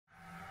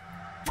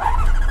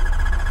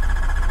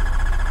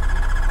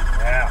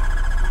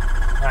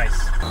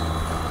Nice.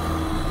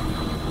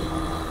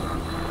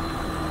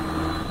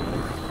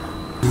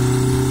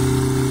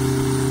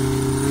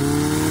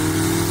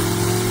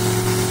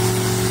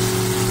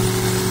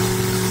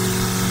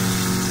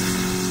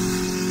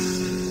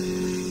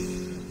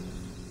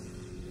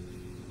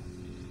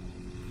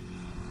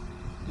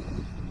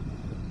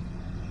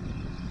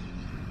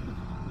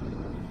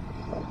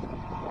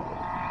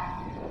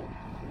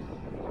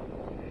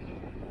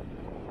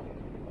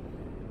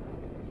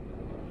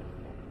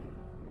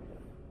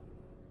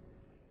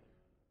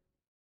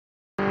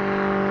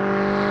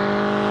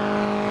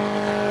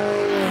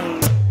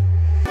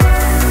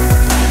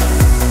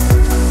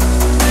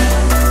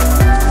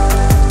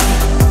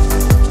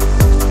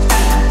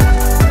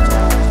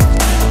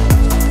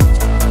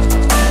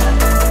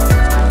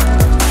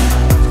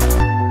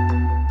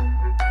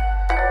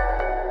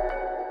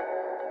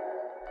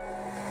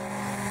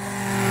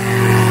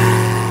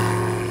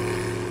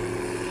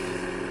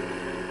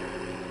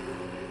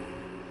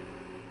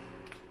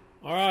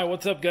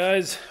 What's up,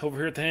 guys? Over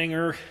here at the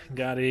hangar,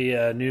 got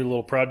a new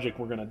little project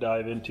we're going to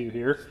dive into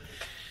here.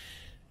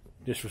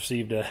 Just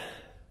received a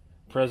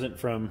present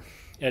from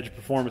Edge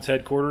Performance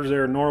headquarters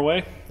there in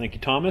Norway. Thank you,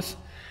 Thomas.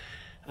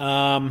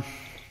 I've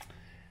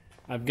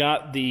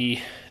got the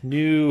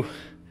new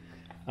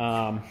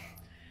oil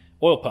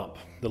pump,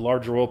 the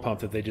larger oil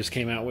pump that they just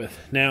came out with.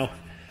 Now,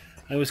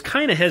 I was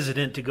kind of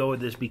hesitant to go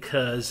with this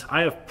because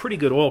I have pretty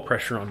good oil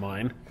pressure on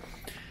mine,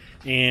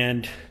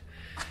 and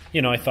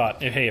you know, I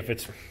thought, hey, if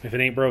it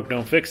ain't broke,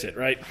 don't fix it,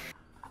 right?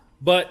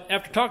 But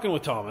after talking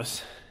with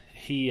Thomas,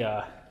 he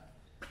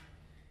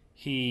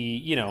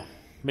you know,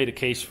 made a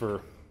case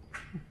for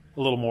a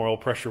little more oil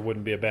pressure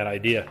wouldn't be a bad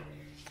idea.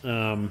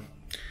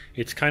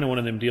 It's kind of one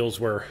of them deals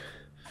where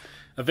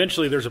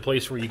eventually there's a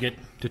place where you get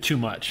to too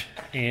much.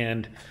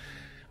 And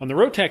on the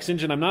Rotax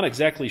engine, I'm not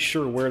exactly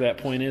sure where that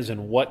point is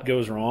and what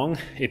goes wrong.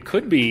 It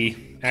could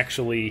be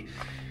actually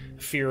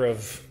fear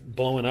of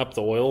blowing up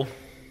the oil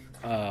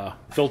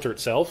filter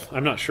itself.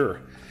 I'm not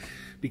sure,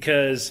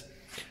 because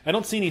I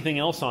don't see anything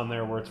else on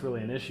there where it's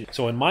really an issue.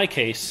 So in my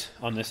case,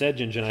 on this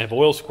Edge engine, I have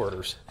oil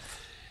squirters,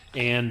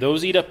 and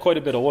those eat up quite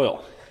a bit of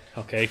oil,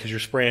 okay, because you're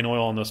spraying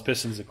oil on those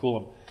pistons to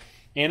cool them.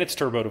 And it's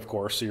turboed, of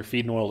course, so you're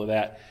feeding oil to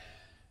that.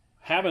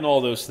 Having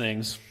all those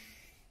things,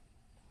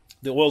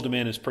 the oil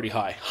demand is pretty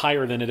high,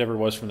 higher than it ever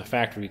was from the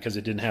factory because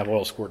it didn't have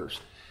oil squirters.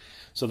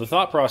 So the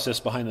thought process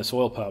behind this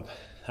oil pump,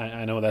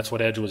 I know that's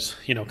what Edge was,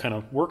 you know, kind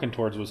of working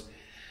towards, was,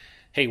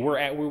 hey,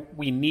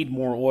 we need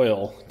more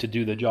oil to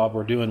do the job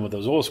we're doing with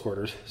those oil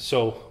squirters,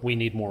 so we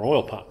need more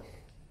oil pump.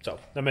 So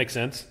that makes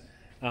sense.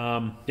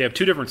 They have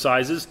two different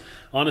sizes.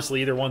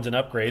 Honestly, either one's an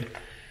upgrade.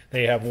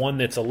 They have one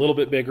that's a little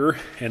bit bigger,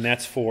 and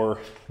that's for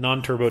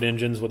non-turboed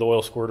engines with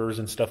oil squirters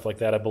and stuff like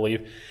that, I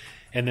believe.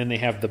 And then they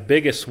have the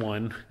biggest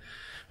one,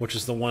 which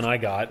is the one I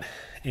got,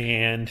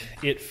 and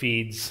it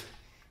feeds,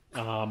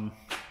 you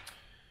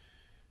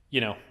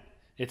know,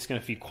 it's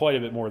going to feed quite a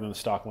bit more than the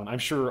stock one. I'm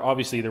sure,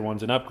 obviously, either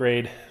one's an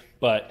upgrade,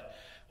 but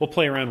we'll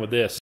play around with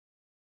this.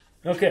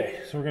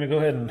 Okay, so we're going to go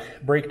ahead and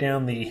break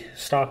down the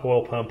stock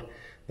oil pump.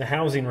 The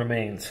housing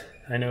remains.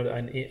 I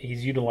know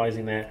he's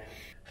utilizing that,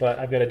 but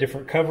I've got a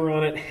different cover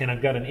on it, and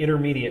I've got an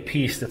intermediate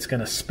piece that's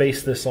going to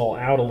space this all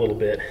out a little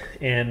bit,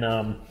 and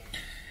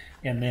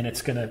then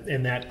it's going to,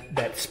 and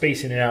that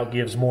spacing it out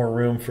gives more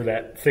room for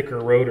that thicker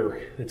rotor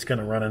that's going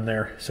to run in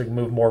there, so you can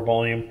move more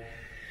volume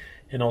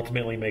and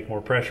ultimately make more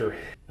pressure.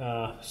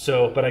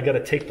 But I got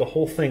to take the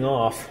whole thing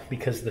off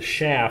because the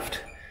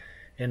shaft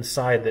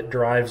inside that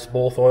drives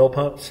both oil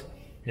pumps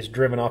is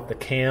driven off the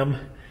cam,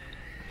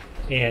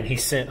 and he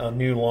sent a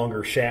new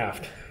longer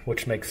shaft,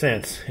 which makes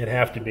sense. It'd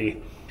have to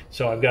be.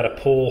 So I've got to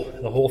pull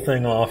the whole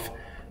thing off,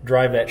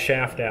 drive that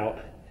shaft out,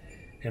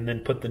 and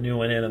then put the new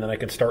one in, and then I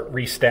can start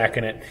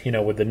restacking it, you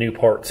know, with the new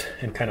parts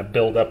and kind of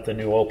build up the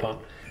new oil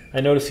pump. I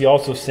noticed he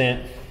also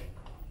sent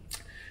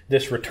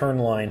this return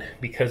line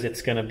because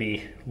it's going to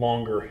be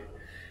longer.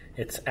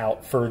 It's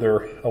out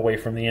further away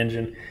from the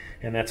engine,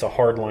 and that's a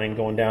hard line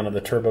going down to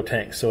the turbo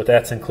tank, so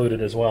that's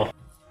included as well.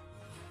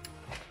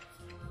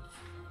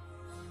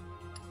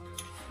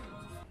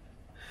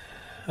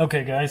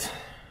 Okay, guys,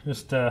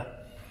 just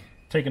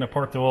taking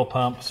apart the oil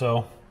pump.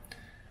 So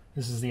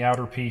this is the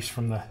outer piece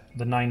from the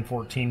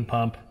 914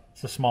 pump.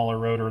 It's a smaller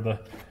rotor,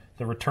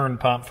 the return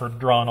pump for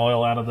drawing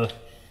oil out of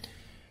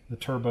the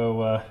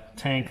turbo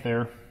tank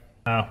there.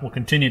 We'll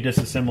continue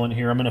disassembling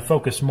here. I'm going to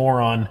focus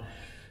more on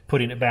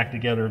putting it back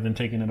together than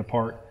taking it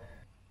apart.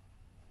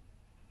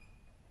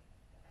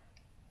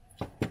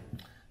 Be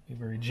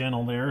very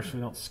gentle there so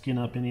we don't skin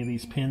up any of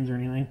these pins or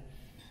anything.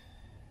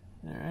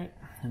 Alright,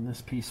 and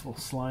this piece will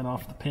slide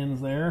off the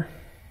pins there.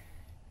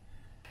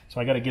 So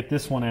I got to get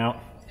this one out.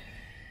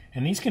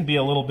 And these can be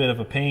a little bit of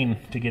a pain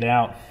to get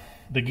out.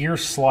 The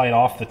gears slide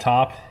off the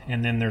top,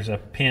 and then there's a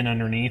pin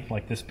underneath,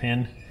 like this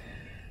pin.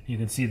 You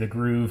can see the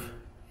groove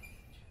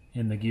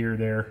in the gear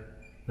there,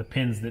 the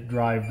pins that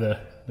drive the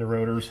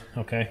rotors,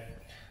 okay?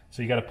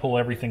 So you got to pull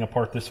everything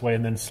apart this way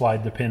and then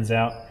slide the pins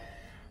out.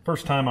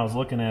 First time I was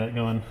looking at it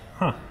going,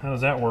 huh, how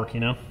does that work, you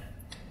know?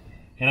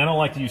 And I don't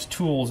like to use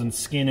tools and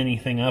skin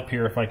anything up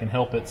here if I can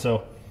help it,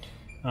 so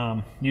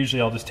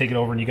usually I'll just take it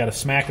over and you got to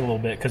smack it a little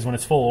bit, because when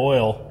it's full of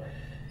oil,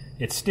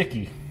 it's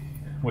sticky,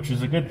 which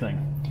is a good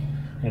thing.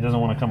 It doesn't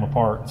want to come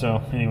apart.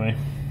 So anyway.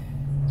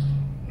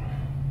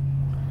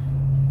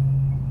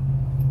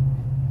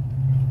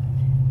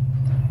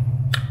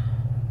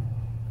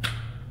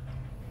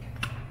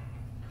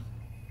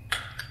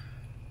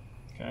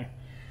 Okay.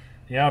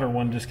 The outer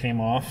one just came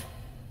off.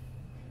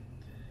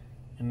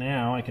 And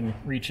now I can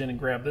reach in and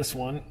grab this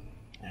one.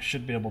 I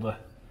should be able to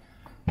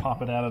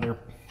pop it out of there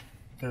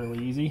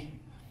fairly easy.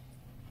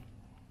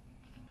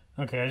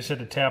 Okay, I just had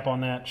to tap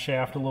on that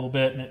shaft a little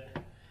bit and it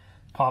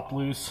popped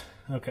loose.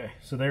 Okay,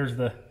 so there's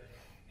the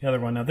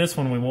other one. Now this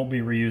one we won't be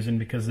reusing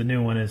because the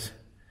new one is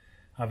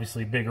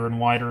obviously bigger and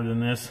wider than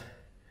this.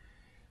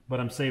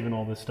 But I'm saving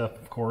all this stuff,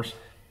 of course.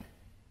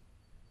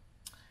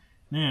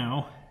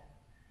 Now,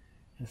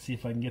 let's see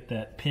if I can get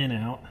that pin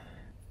out.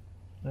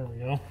 There we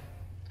go.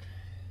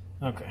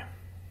 Okay.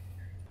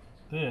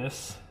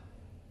 This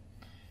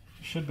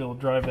should be able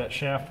to drive that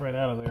shaft right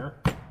out of there.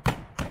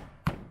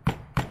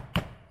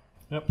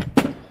 Yep.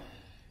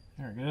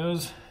 There it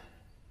goes.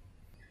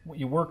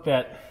 You work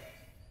that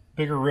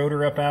bigger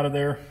rotor up out of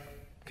there,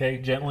 okay,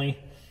 gently.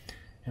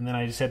 And then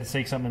I just had to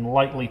take something and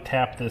lightly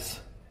tap this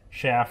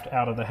shaft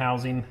out of the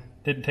housing.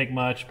 Didn't take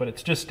much, but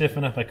it's just stiff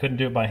enough I couldn't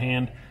do it by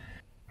hand.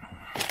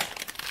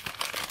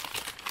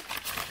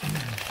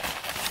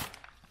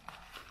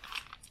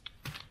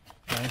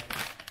 Okay.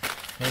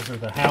 Those are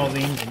the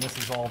housings, and this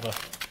is all the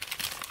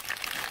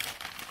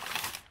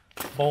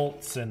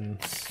bolts and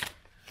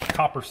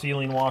copper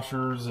sealing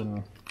washers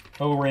and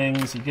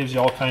O-rings. It gives you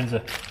all kinds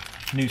of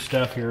new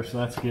stuff here, so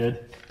that's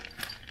good.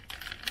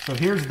 So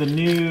here's the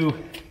new...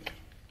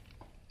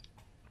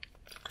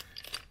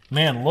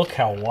 Man, look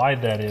how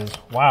wide that is.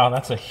 Wow,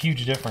 that's a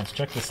huge difference.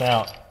 Check this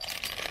out.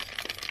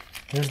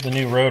 Here's the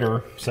new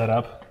rotor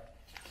setup.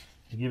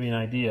 To give you an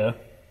idea,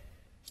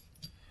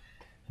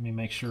 let me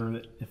make sure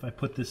that if I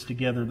put this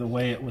together the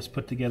way it was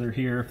put together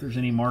here, if there's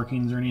any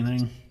markings or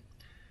anything.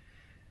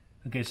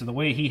 Okay, so the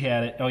way he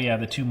had it, oh yeah,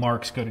 the two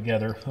marks go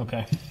together.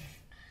 Okay.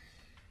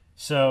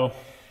 So,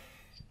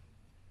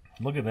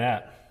 look at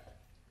that.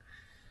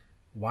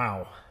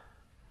 Wow.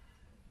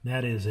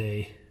 That is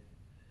a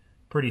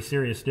pretty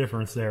serious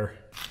difference there.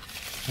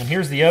 And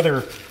here's the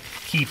other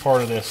key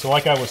part of this. So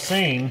like I was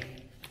saying,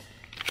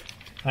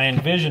 I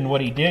envisioned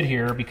what he did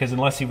here, because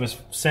unless he was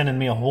sending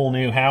me a whole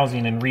new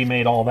housing and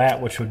remade all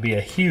that, which would be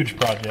a huge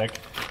project,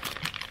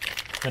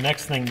 the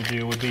next thing to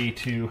do would be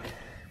to...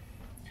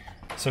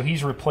 So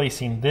he's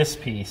replacing this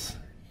piece.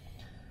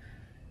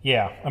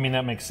 Yeah, I mean,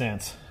 that makes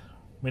sense.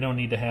 We don't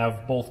need to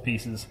have both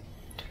pieces.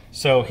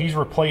 So he's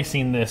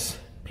replacing this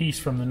piece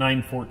from the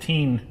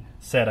 914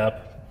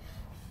 setup.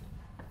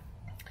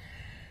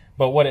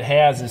 But what it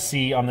has is,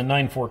 see, on the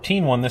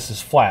 914 one, this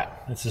is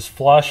flat. This is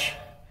flush.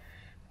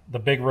 The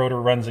big rotor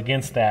runs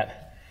against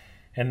that.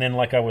 And then,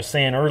 like I was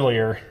saying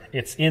earlier,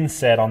 it's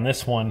inset on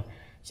this one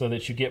so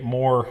that you get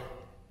more,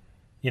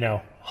 you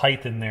know,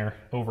 height in there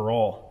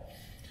overall.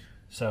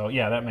 So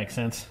yeah, that makes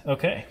sense.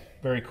 Okay,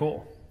 very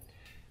cool.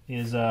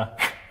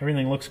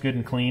 Everything looks good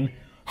and clean.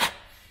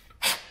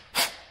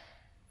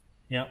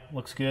 Yeah,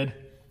 looks good.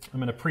 I'm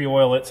going to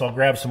pre-oil it, so I'll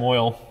grab some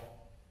oil.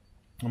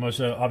 I'm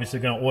also obviously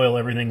going to oil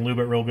everything, lube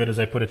it real good as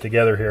I put it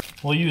together here.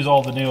 We'll use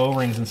all the new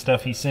O-rings and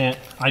stuff he sent.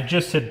 I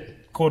just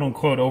had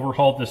quote-unquote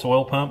overhauled this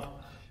oil pump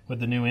with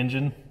the new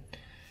engine,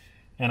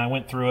 and I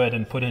went through it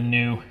and put in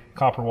new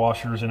copper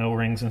washers and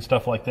O-rings and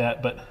stuff like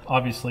that, but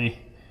obviously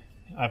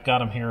I've got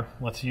them here.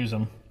 Let's use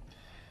them.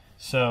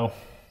 So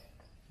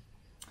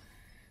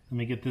let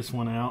me get this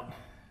one out,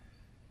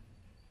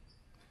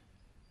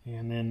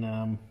 and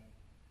then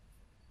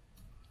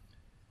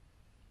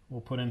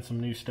we'll put in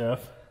some new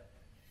stuff.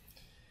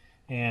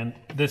 And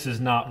this is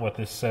not what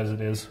this says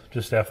it is,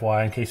 just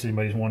FYI, in case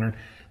anybody's wondering.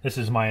 This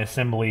is my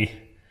assembly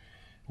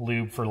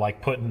lube for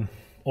like putting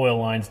oil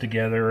lines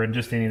together and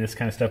just any of this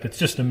kind of stuff. It's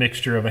just a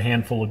mixture of a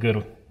handful of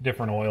good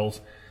different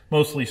oils,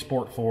 mostly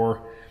Sport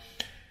 4.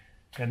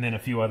 And then a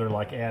few other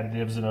like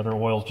additives and other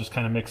oils just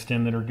kind of mixed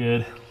in that are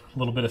good. A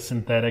little bit of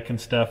synthetic and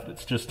stuff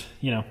that's just,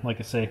 you know, like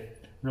I say,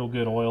 real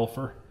good oil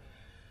for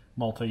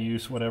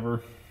multi-use,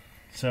 whatever.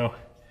 So,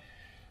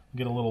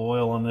 get a little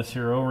oil on this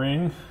here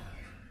O-ring.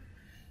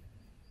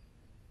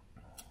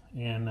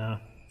 And then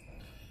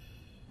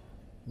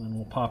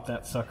we'll pop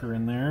that sucker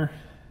in there.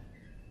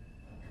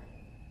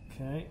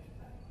 Okay.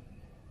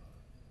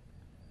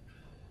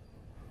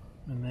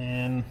 And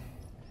then,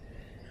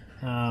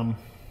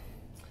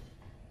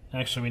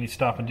 actually, we need to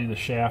stop and do the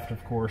shaft,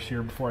 of course,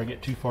 here before I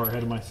get too far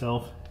ahead of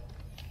myself.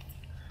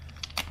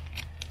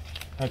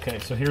 Okay,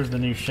 so here's the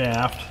new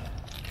shaft,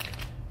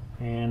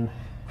 and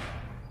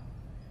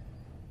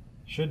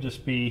should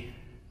just be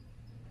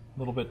a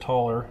little bit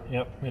taller.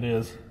 Yep, it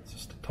is. It's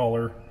just a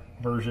taller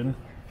version.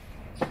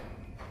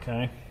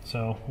 Okay,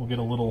 so we'll get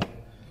a little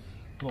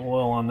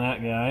oil on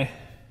that guy,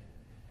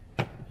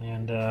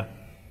 and so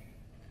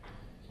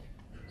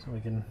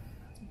we can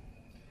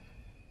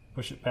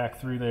push it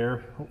back through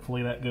there.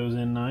 Hopefully that goes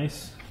in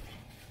nice.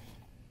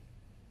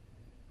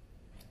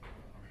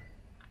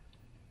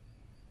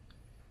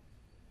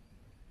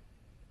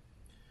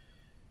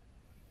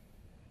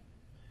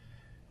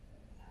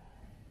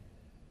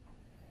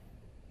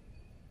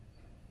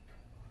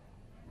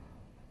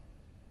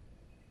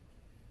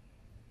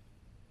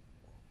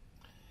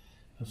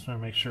 Just trying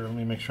to make sure, let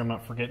me make sure I'm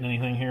not forgetting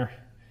anything here.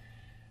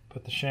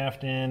 Put the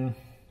shaft in,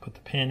 put the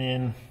pin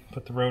in,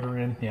 put the rotor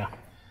in. Yeah,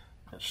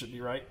 that should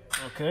be right.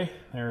 Okay,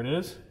 there it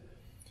is.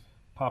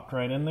 Popped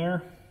right in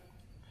there.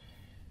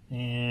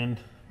 And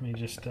let me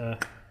just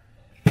tap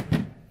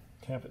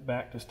it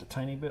back just a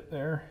tiny bit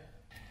there.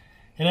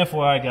 And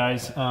FYI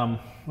guys,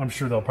 I'm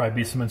sure there'll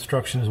probably be some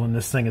instructions when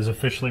this thing is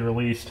officially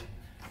released.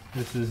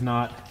 This has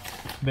not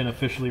been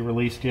officially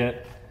released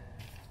yet.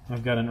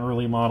 I've got an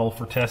early model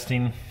for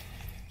testing.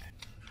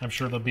 I'm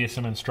sure there'll be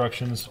some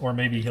instructions, or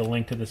maybe he'll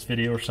link to this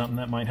video or something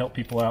that might help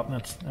people out, and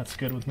that's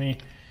good with me.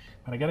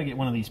 But I got to get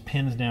one of these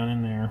pins down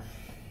in there.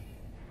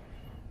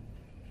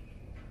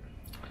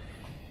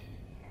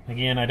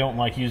 Again, I don't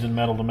like using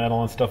metal to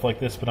metal and stuff like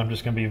this, but I'm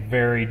just going to be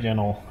very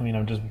gentle. I mean,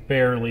 I'm just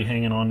barely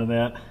hanging on to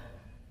that.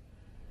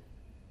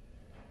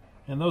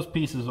 And those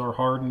pieces are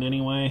hardened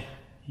anyway.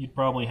 You'd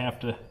probably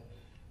have to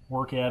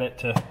work at it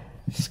to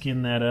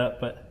skin that up,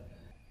 but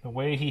the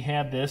way he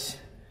had this,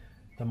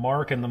 the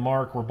mark and the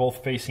mark were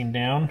both facing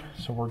down,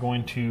 so we're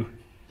going to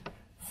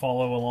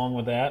follow along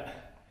with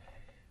that.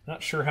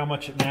 Not sure how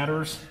much it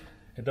matters.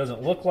 It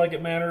doesn't look like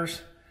it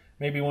matters.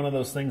 Maybe one of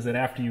those things that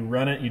after you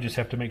run it, you just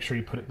have to make sure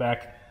you put it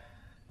back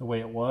the way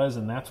it was,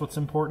 and that's what's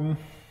important.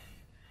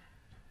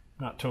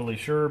 Not totally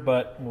sure,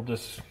 but we'll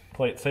just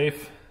play it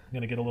safe. I'm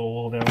going to get a little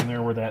oil down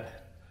there where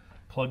that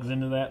plugs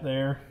into that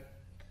there.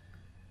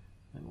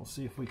 And we'll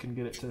see if we can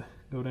get it to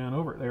go down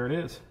over it. There it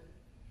is.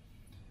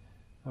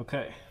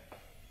 Okay.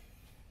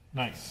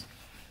 Nice.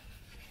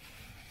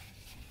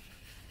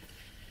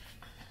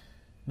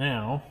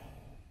 Now,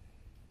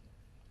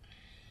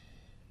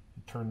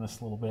 turn this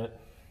a little bit.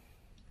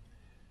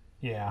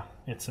 Yeah,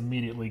 it's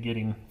immediately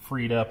getting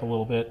freed up a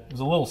little bit. It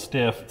was a little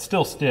stiff. It's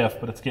still stiff,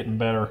 but it's getting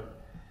better.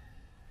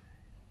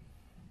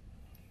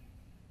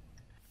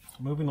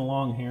 Moving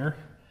along here,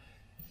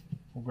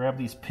 we'll grab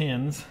these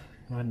pins.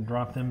 Go ahead and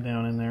drop them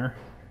down in there.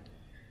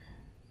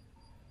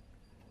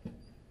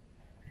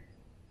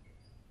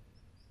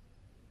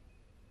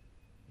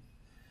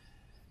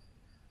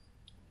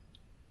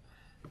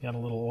 Got a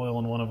little oil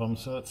in one of them,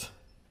 so it's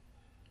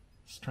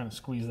just trying to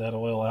squeeze that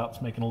oil out.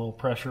 It's making a little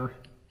pressure.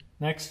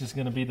 Next is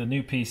going to be the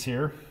new piece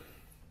here.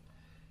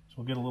 So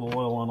we'll get a little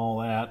oil on all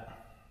that.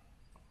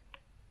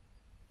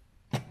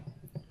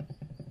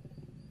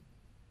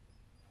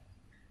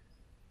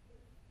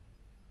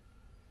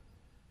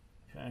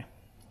 Okay.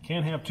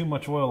 Can't have too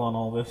much oil on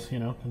all this, you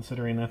know,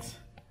 considering that's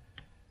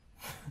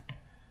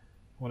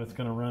what it's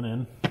going to run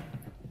in.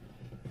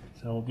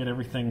 So we'll get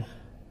everything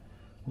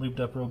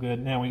lubed up real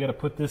good. Now we got to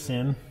put this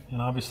in,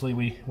 and obviously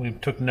we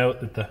took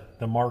note that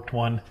the marked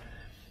one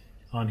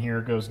on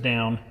here goes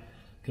down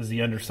because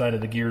the underside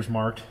of the gear is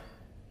marked.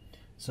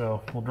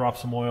 So we'll drop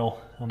some oil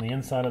on the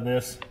inside of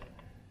this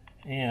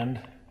and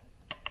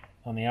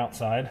on the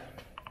outside.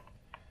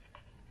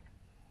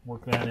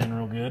 Work that in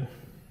real good.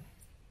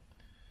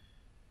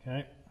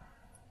 Okay.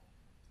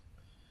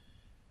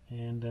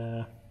 And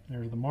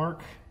there's the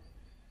mark.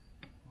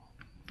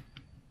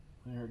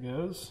 There it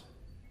goes.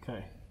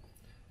 Okay.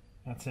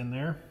 That's in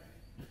there.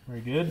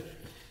 Very good.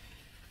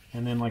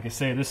 And then, like I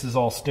say, this is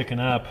all sticking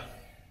up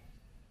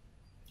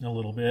a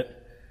little bit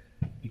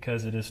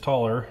because it is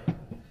taller,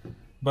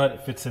 but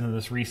it fits into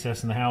this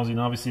recess in the housing.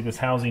 Obviously, this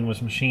housing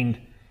was machined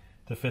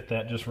to fit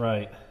that just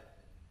right,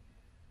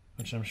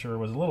 which I'm sure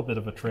was a little bit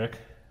of a trick,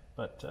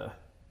 but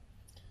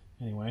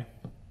anyway,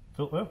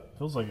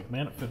 feels like it,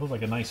 man. It feels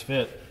like a nice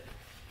fit.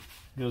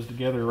 Goes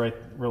together right,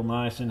 real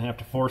nice. Didn't have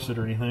to force it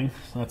or anything,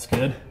 so that's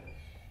good.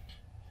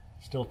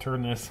 Still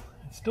turn this.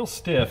 It's still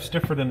stiff,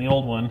 stiffer than the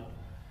old one,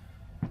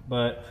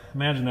 but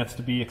imagine that's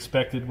to be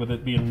expected with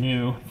it being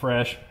new,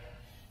 fresh.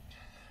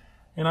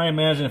 And I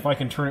imagine if I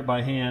can turn it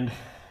by hand,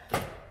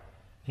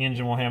 the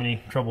engine won't have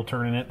any trouble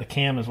turning it. The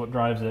cam is what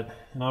drives it,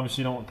 and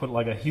obviously you don't want to put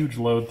like a huge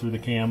load through the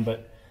cam,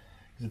 but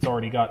because it's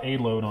already got a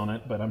load on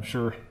it. But I'm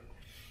sure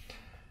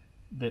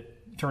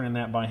that turning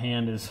that by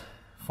hand is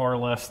far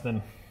less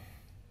than,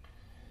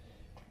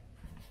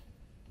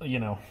 you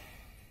know,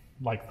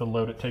 like the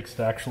load it takes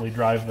to actually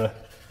drive the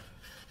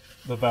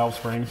valve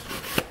springs.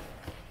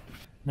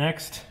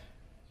 Next,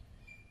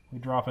 we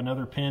drop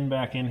another pin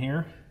back in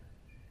here,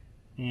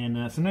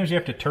 and sometimes you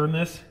have to turn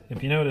this.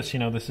 If you notice, you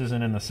know, this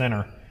isn't in the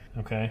center,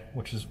 okay,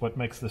 which is what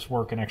makes this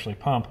work and actually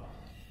pump.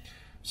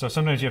 So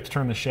sometimes you have to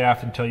turn the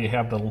shaft until you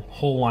have the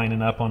hole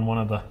lining up on one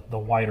of the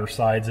wider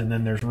sides, and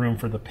then there's room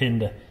for the pin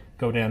to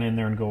go down in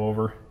there and go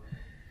over.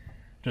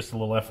 Just a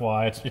little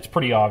FYI. It's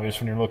pretty obvious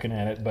when you're looking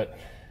at it, but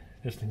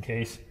just in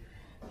case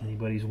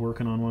anybody's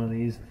working on one of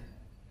these.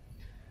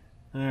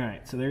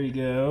 Alright, so there you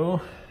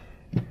go.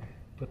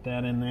 Put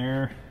that in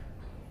there.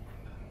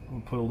 We'll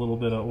put a little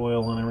bit of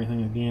oil on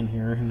everything again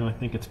here. You know, I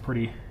think it's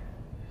pretty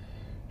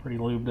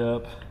lubed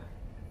up.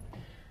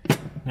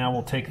 Now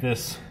we'll take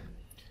this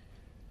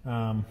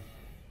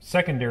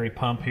secondary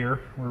pump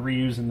here. We're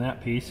reusing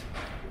that piece,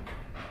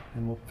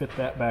 and we'll fit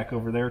that back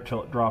over there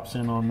till it drops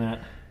in on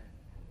that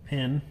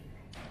pin.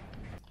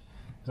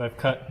 I've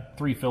cut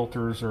 3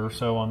 filters or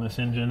so on this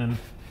engine, and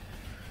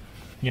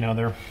you know,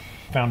 they're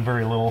Found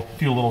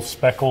few little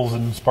speckles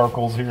and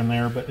sparkles here and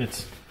there, but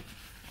it's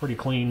pretty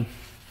clean.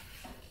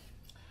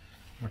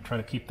 We'll try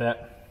to keep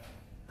that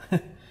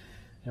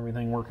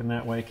everything working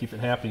that way, keep it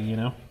happy, you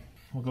know.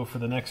 We'll go for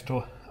the next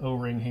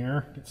O-ring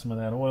here, get some of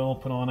that oil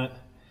put on it.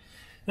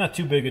 Not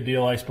too big a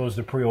deal, I suppose,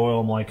 to pre-oil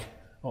them, like,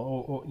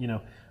 you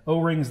know,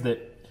 O-rings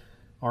that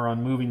are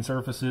on moving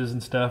surfaces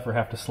and stuff, or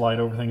have to slide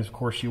over things. Of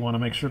course, you want to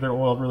make sure they're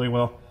oiled really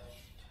well.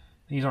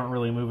 These aren't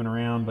really moving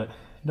around, but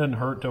it doesn't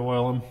hurt to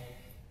oil them.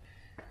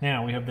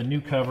 Now we have the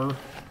new cover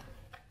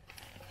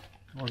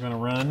we're going to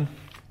run.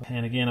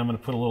 And again, I'm going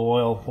to put a little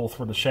oil both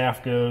where the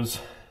shaft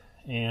goes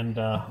and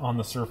on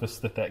the surface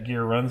that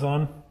gear runs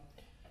on.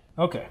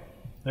 Okay,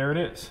 there it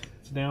is.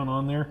 It's down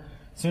on there.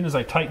 As soon as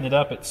I tighten it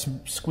up, it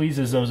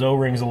squeezes those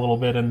O-rings a little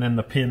bit, and then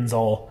the pins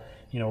all,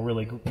 you know,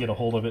 really get a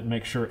hold of it and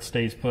make sure it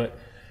stays put.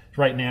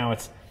 Right now,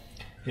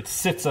 it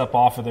sits up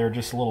off of there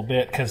just a little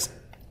bit because,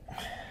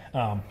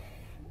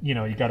 you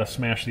know, you got to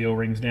smash the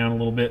O-rings down a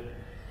little bit.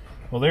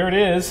 Well, there it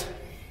is.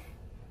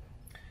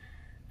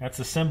 That's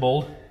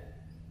assembled.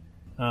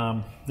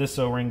 This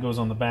O-ring goes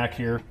on the back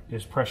here,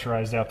 is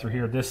pressurized out through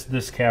here.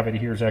 This cavity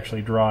here is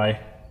actually dry.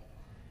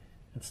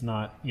 It's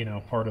not, you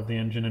know, part of the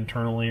engine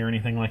internally or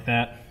anything like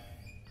that.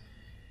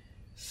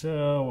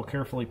 So we'll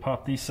carefully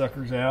pop these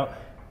suckers out,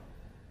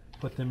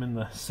 put them in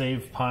the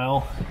save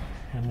pile,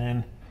 and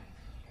then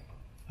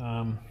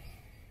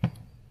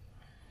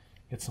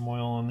get some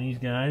oil on these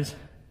guys.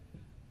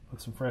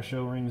 Put some fresh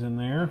O-rings in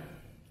there,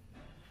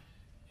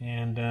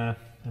 and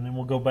then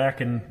we'll go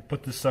back and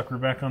put this sucker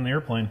back on the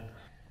airplane.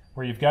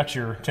 Where you've got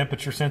your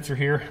temperature sensor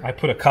here, I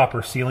put a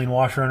copper sealing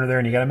washer under there,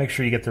 and you got to make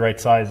sure you get the right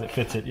size that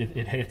fits it.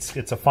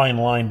 It's a fine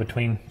line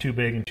between too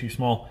big and too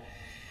small.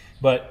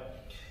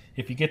 But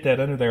if you get that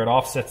under there, it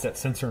offsets that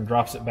sensor and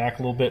drops it back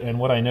a little bit. And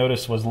what I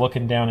noticed was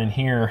looking down in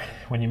here,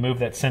 when you move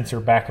that sensor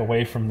back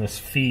away from this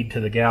feed to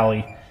the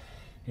galley,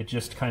 it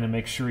just kind of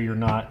makes sure you're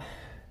not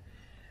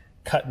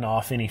cutting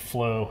off any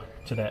flow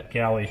to that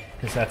galley,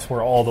 because that's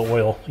where all the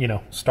oil, you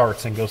know,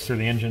 starts and goes through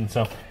the engine.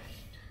 So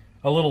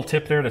a little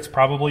tip there that's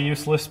probably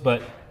useless,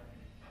 but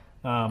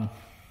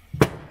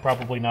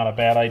probably not a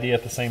bad idea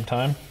at the same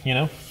time, you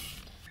know.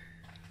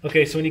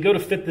 Okay, so when you go to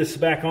fit this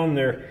back on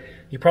there,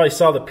 you probably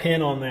saw the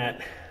pin on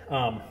that,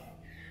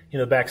 you know,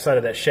 the back side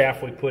of that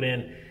shaft we put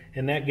in,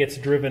 and that gets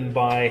driven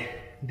by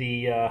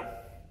the,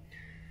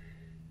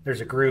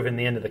 there's a groove in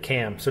the end of the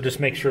cam, so just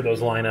make sure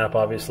those line up,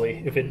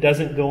 obviously. If it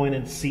doesn't go in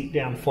and seat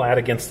down flat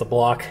against the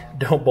block,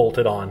 don't bolt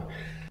it on.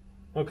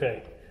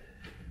 Okay,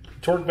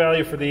 torque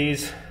value for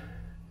these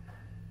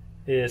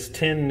is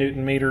 10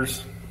 Newton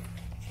meters.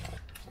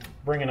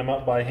 Bringing them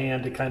up by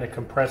hand to kind of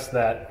compress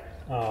that,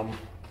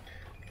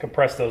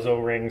 compress those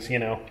O-rings, you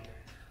know,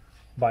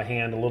 by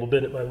hand a little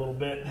bit by little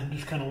bit. I'm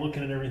just kind of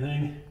looking at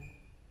everything,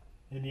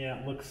 and yeah,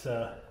 it looks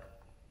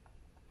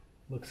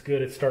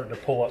good. It's starting to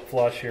pull up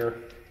flush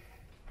here,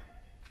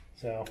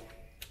 so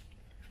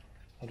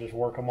I'll just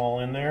work them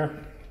all in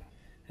there.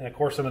 And of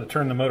course, I'm going to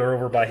turn the motor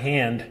over by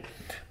hand,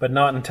 but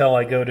not until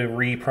I go to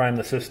re-prime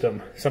the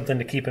system. Something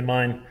to keep in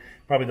mind.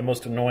 Probably the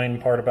most annoying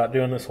part about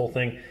doing this whole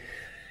thing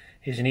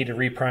is you need to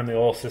reprime the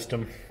oil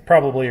system.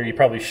 Probably, or you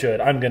probably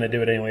should. I'm going to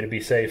do it anyway to be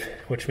safe,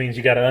 which means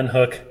you got to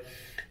unhook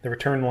the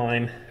return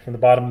line from the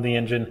bottom of the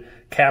engine,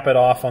 cap it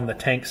off on the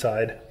tank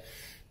side,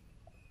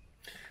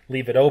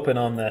 leave it open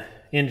on the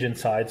engine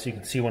side so you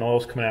can see when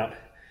oil's coming out,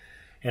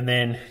 and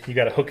then you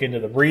got to hook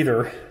into the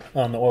breather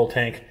on the oil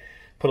tank,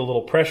 put a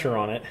little pressure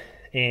on it,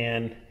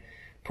 and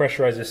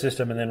pressurize the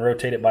system, and then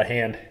rotate it by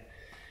hand.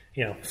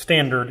 You know,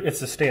 standard,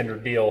 it's a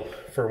standard deal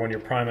for when you're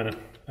priming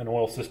an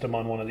oil system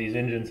on one of these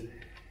engines,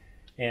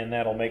 and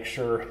that'll make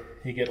sure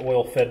you get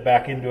oil fed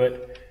back into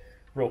it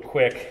real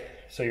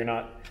quick so you're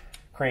not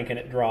cranking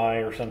it dry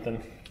or something.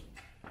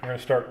 You're going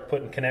to start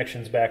putting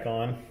connections back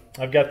on.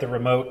 I've got the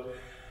remote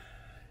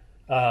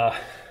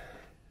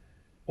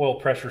oil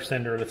pressure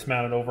sender that's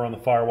mounted over on the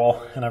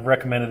firewall, and I've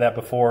recommended that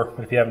before,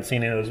 but if you haven't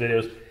seen any of those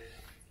videos,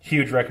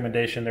 huge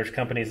recommendation. There's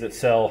companies that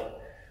sell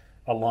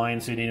a line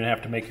so you don't even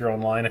have to make your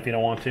own line if you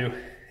don't want to,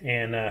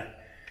 and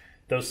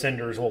those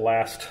senders will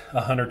last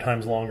 100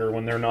 times longer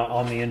when they're not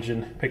on the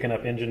engine picking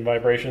up engine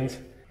vibrations.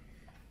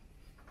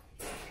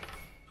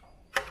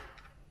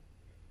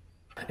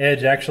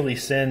 Edge actually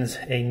sends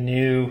a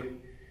new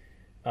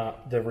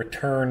the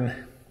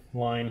return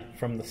line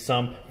from the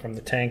sump from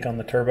the tank on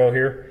the turbo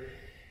here.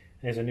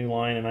 There's a new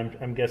line, and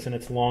I'm guessing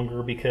it's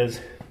longer because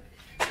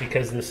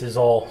this is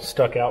all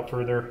stuck out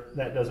further.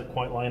 That doesn't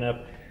quite line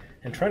up.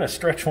 And trying to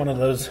stretch one of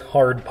those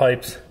hard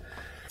pipes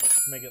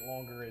to make it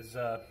longer is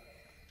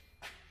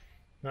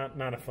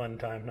not a fun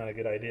time, not a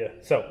good idea.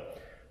 So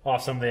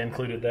awesome they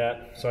included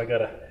that. So I got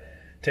to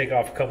take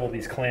off a couple of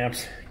these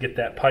clamps, get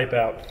that pipe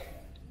out,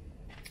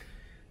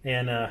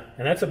 and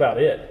that's about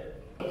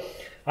it.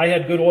 I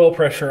had good oil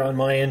pressure on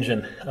my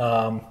engine,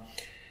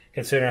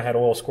 considering I had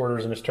oil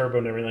squirters in this turbo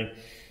and everything.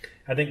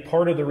 I think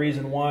part of the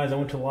reason why is I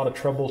went to a lot of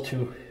trouble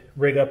to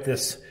rig up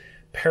this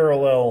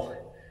parallel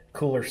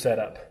cooler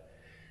setup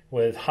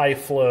with high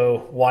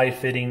flow Y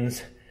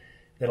fittings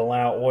that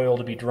allow oil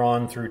to be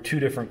drawn through 2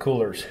 different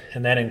coolers,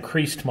 and that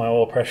increased my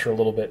oil pressure a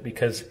little bit,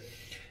 because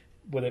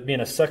with it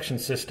being a suction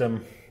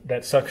system,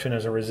 that suction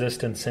is a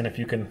resistance, and if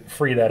you can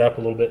free that up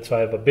a little bit. So I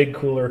have a big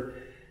cooler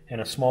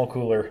and a small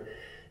cooler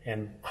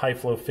and high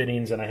flow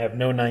fittings, and I have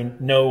no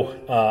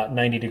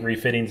 90-degree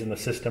fittings in the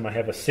system. I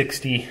have a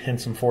 60 and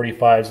some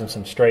 45s and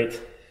some straights,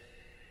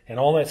 and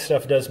all that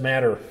stuff does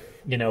matter,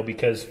 you know,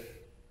 because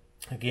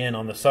again,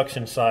 on the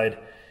suction side,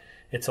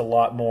 it's a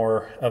lot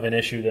more of an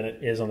issue than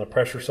it is on the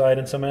pressure side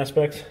in some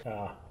aspects.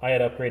 I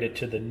had upgraded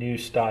to the new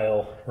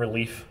style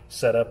relief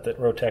setup that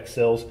Rotax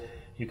sells.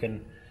 You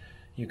can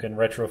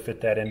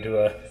retrofit that into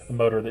a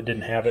motor that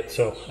didn't have it.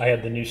 So I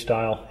had the new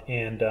style,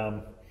 and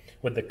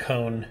with the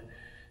cone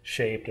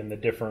shaped and the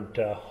different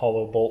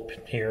hollow bolt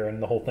here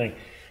and the whole thing.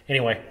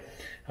 Anyway,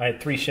 I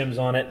had 3 shims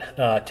on it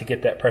to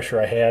get that pressure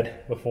I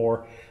had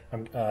before.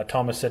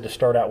 Thomas said to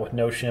start out with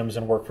no shims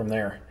and work from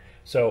there.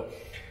 So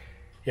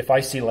if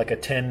I see like a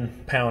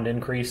 10-pound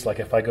increase,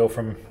 like if I go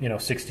from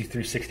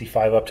 63,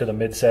 65 up to the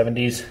mid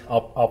 70s,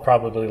 I'll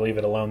probably leave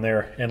it alone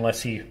there,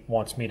 unless he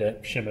wants me to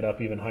shim it up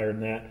even higher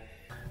than that.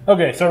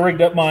 Okay, so I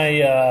rigged up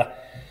my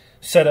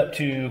setup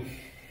to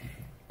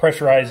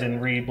pressurize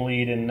and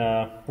re-bleed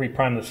and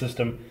re-prime the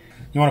system.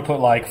 You want to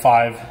put like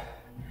 5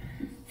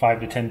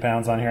 to 10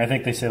 pounds on here. I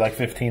think they say like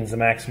 15 is the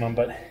maximum,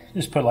 but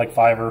just put like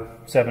 5 or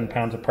 7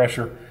 pounds of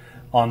pressure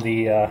on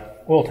the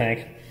oil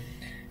tank,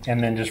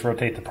 and then just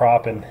rotate the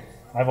prop. And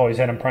I've always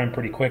had them primed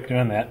pretty quick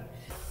doing that.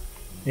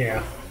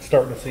 Yeah,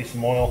 starting to see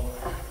some oil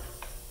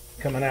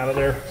coming out of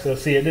there. So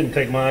see, it didn't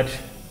take much.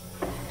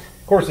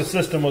 Of course, the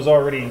system was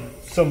already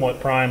somewhat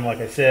primed, like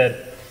I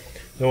said,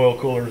 the oil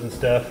coolers and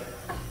stuff.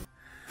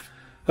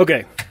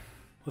 Okay,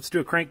 let's do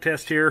a crank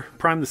test here.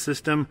 Prime the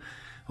system.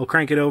 We'll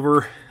crank it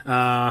over,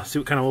 see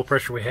what kind of oil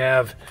pressure we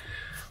have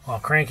while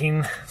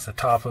cranking. It's the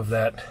top of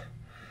that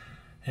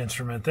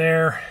instrument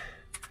there.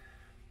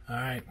 All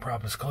right,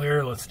 prop is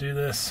clear. Let's do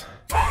this.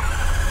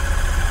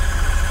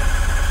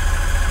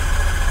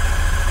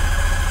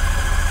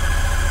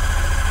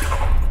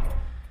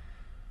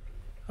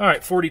 All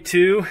right,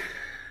 42.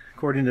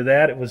 According to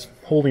that, it was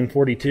holding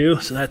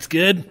 42, so that's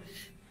good.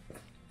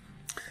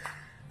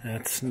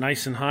 That's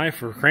nice and high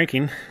for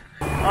cranking.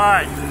 All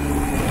right,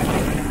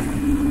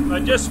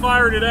 I just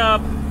fired it up,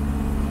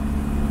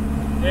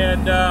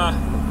 and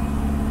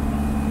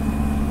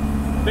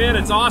man,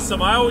 it's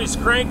awesome. I always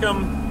crank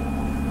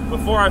them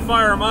before I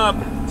fire them up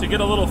to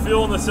get a little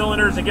fuel in the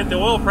cylinders and get the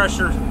oil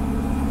pressure,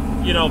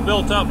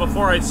 built up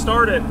before I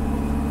start it.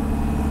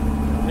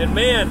 And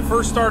man,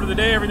 first start of the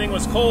day, everything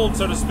was cold,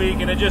 so to speak,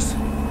 and it just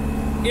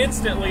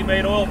instantly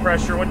made oil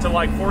pressure, went to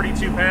like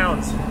 42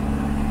 pounds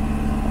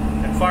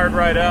and fired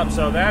right up.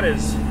 So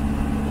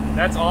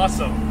that's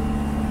awesome.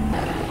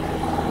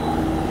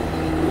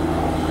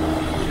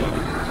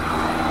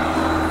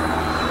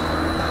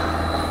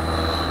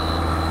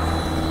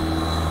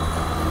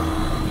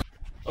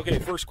 Okay,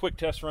 first quick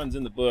test runs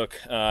in the book.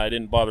 I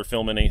didn't bother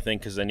filming anything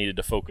because I needed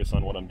to focus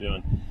on what I'm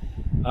doing.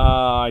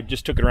 I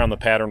just took it around the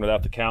pattern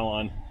without the cowl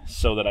on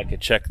so that I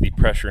could check the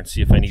pressure and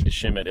see if I need to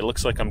shim it. It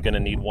looks like I'm going to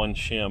need 1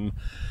 shim.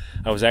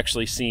 I was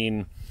actually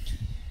seeing,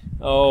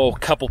 a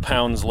couple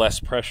pounds less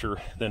pressure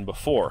than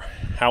before.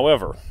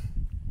 However,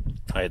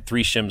 I had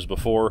 3 shims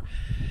before,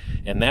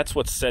 and that's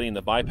what's setting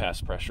the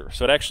bypass pressure.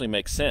 So it actually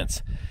makes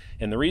sense.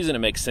 And the reason it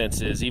makes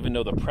sense is, even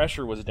though the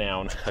pressure was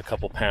down a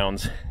couple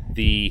pounds,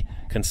 the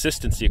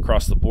consistency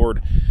across the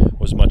board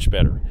was much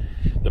better.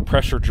 The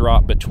pressure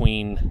drop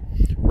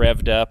between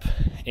revved up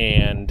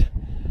and,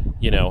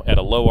 at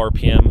a low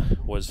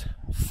RPM was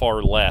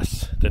far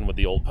less than with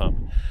the old pump.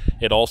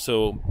 It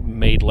also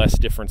made less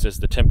difference as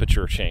the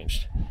temperature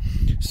changed.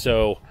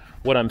 So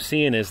what I'm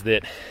seeing is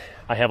that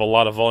I have a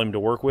lot of volume to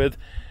work with,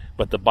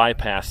 but the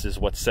bypass is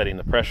what's setting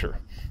the pressure.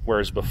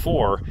 Whereas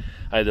before,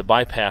 I had the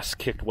bypass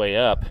kicked way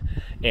up,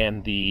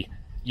 and the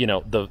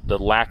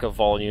lack of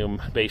volume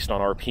based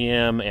on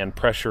RPM and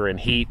pressure and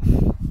heat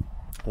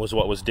was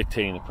what was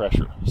dictating the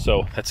pressure.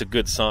 So that's a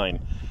good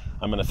sign.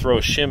 I'm going to throw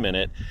a shim in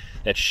it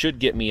that should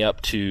get me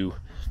up to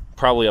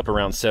probably up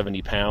around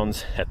 70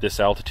 pounds at this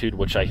altitude,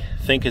 which I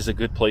think is a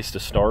good place to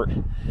start,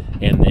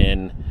 and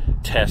then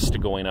test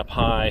going up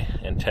high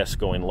and test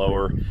going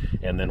lower,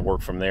 and then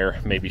work from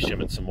there, maybe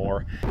shim it some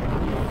more.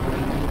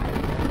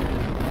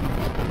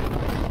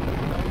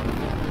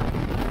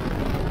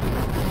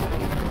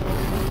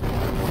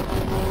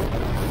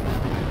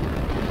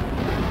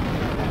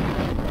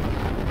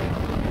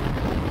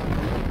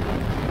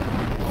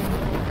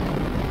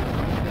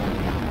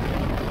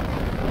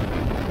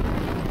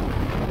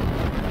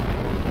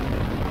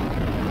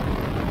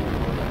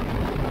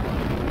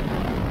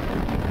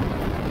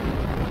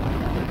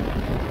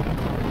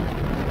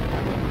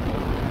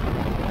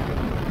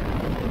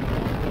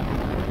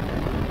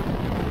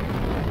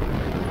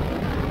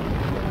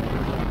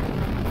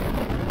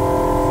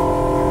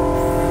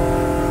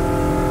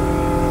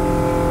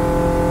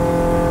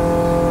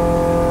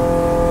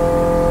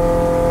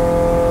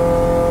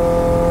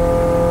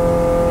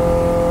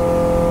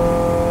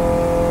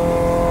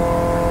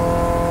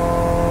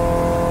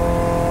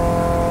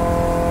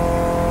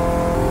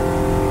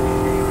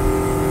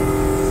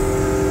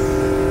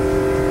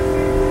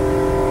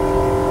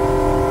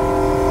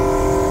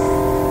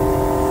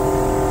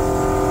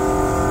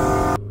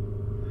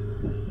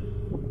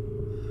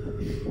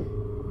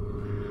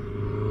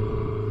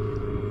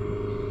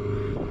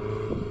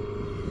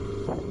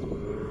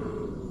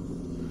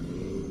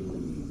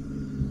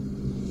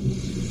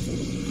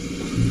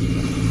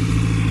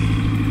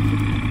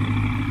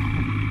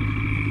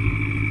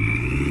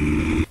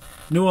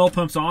 New oil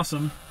pump's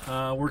awesome,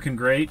 working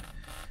great.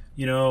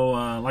 You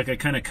know, like I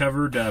kind of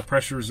covered,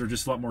 pressures are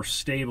just a lot more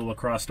stable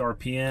across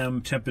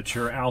RPM,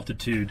 temperature,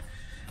 altitude.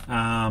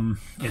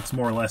 It's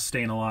more or less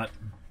staying a lot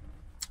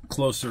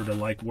closer to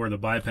like where the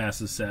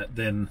bypass is set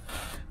than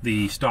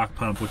the stock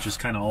pump, which is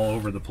kind of all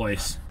over the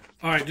place.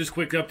 All right, just a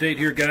quick update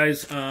here,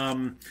 guys.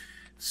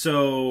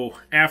 So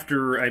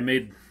after I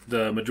made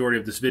the majority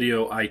of this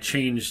video, I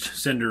changed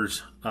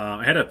senders.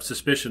 I had a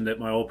suspicion that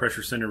my oil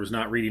pressure sender was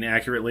not reading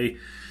accurately.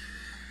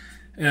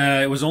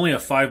 It was only a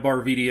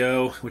 5-bar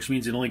VDO, which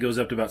means it only goes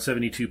up to about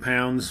 72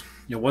 pounds.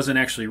 It wasn't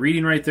actually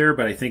reading right there,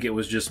 but I think it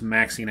was just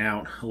maxing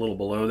out a little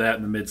below that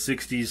in the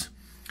mid-60s.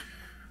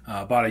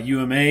 Bought a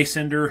UMA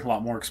sender, a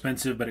lot more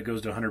expensive, but it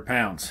goes to 100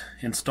 pounds.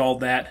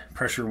 Installed that,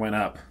 pressure went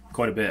up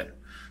quite a bit,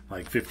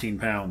 like 15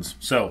 pounds.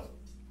 So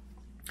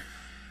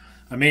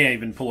I may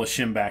even pull a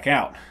shim back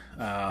out.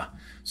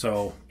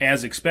 So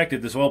as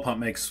expected, this oil pump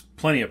makes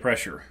plenty of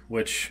pressure,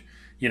 which,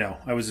 you know,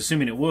 I was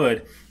assuming it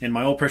would, and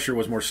my oil pressure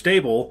was more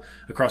stable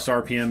across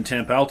RPM,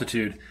 temp,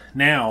 altitude.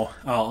 Now,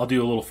 I'll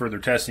do a little further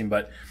testing,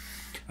 but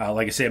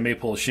like I say, I may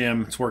pull a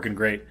shim. It's working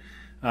great.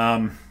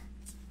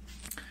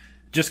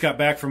 Just got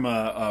back from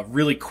a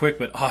really quick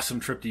but awesome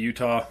trip to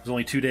Utah. It was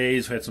only 2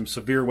 days. We had some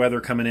severe weather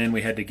coming in.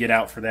 We had to get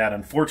out for that.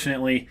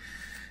 Unfortunately,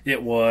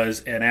 it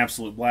was an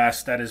absolute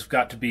blast. That has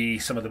got to be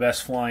some of the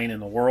best flying in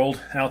the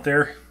world out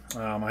there.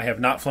 I have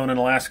not flown in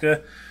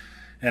Alaska,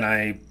 and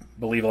I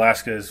believe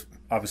Alaska has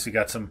obviously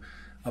got some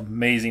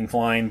amazing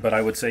flying, but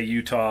I would say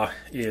Utah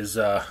is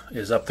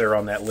up there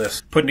on that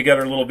list. Putting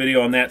together a little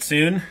video on that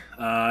soon.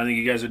 I think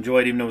you guys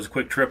enjoyed, even though it was a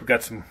quick trip. We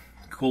got some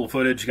cool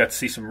footage. Got to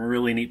see some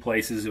really neat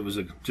places. It was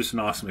just an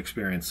awesome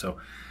experience. So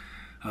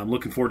I'm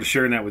looking forward to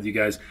sharing that with you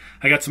guys.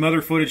 I got some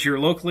other footage here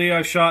locally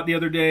I've shot the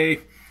other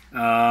day.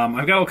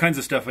 I've got all kinds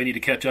of stuff I need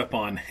to catch up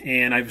on,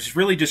 and I was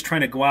really just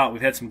trying to go out.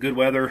 We've had some good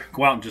weather.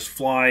 Go out and just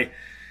fly,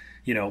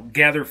 you know,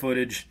 gather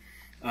footage,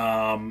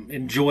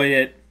 enjoy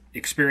it,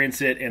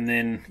 experience it, and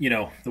then, you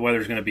know, the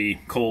weather's going to be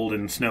cold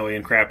and snowy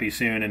and crappy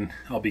soon, and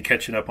I'll be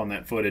catching up on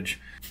that footage.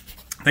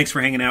 Thanks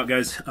for hanging out,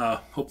 guys.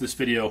 Hope this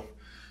video,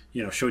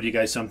 you know, showed you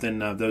guys something.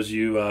 Those of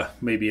you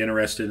may be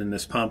interested in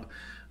this pump,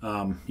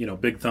 you know,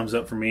 big thumbs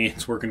up for me.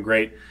 It's working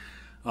great.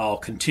 I'll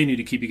continue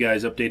to keep you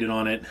guys updated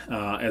on it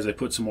as I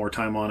put some more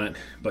time on it,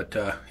 but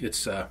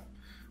it's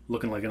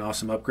looking like an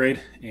awesome upgrade.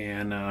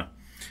 And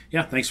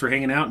yeah, thanks for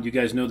hanging out. You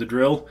guys know the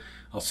drill.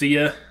 I'll see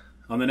you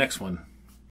on the next one.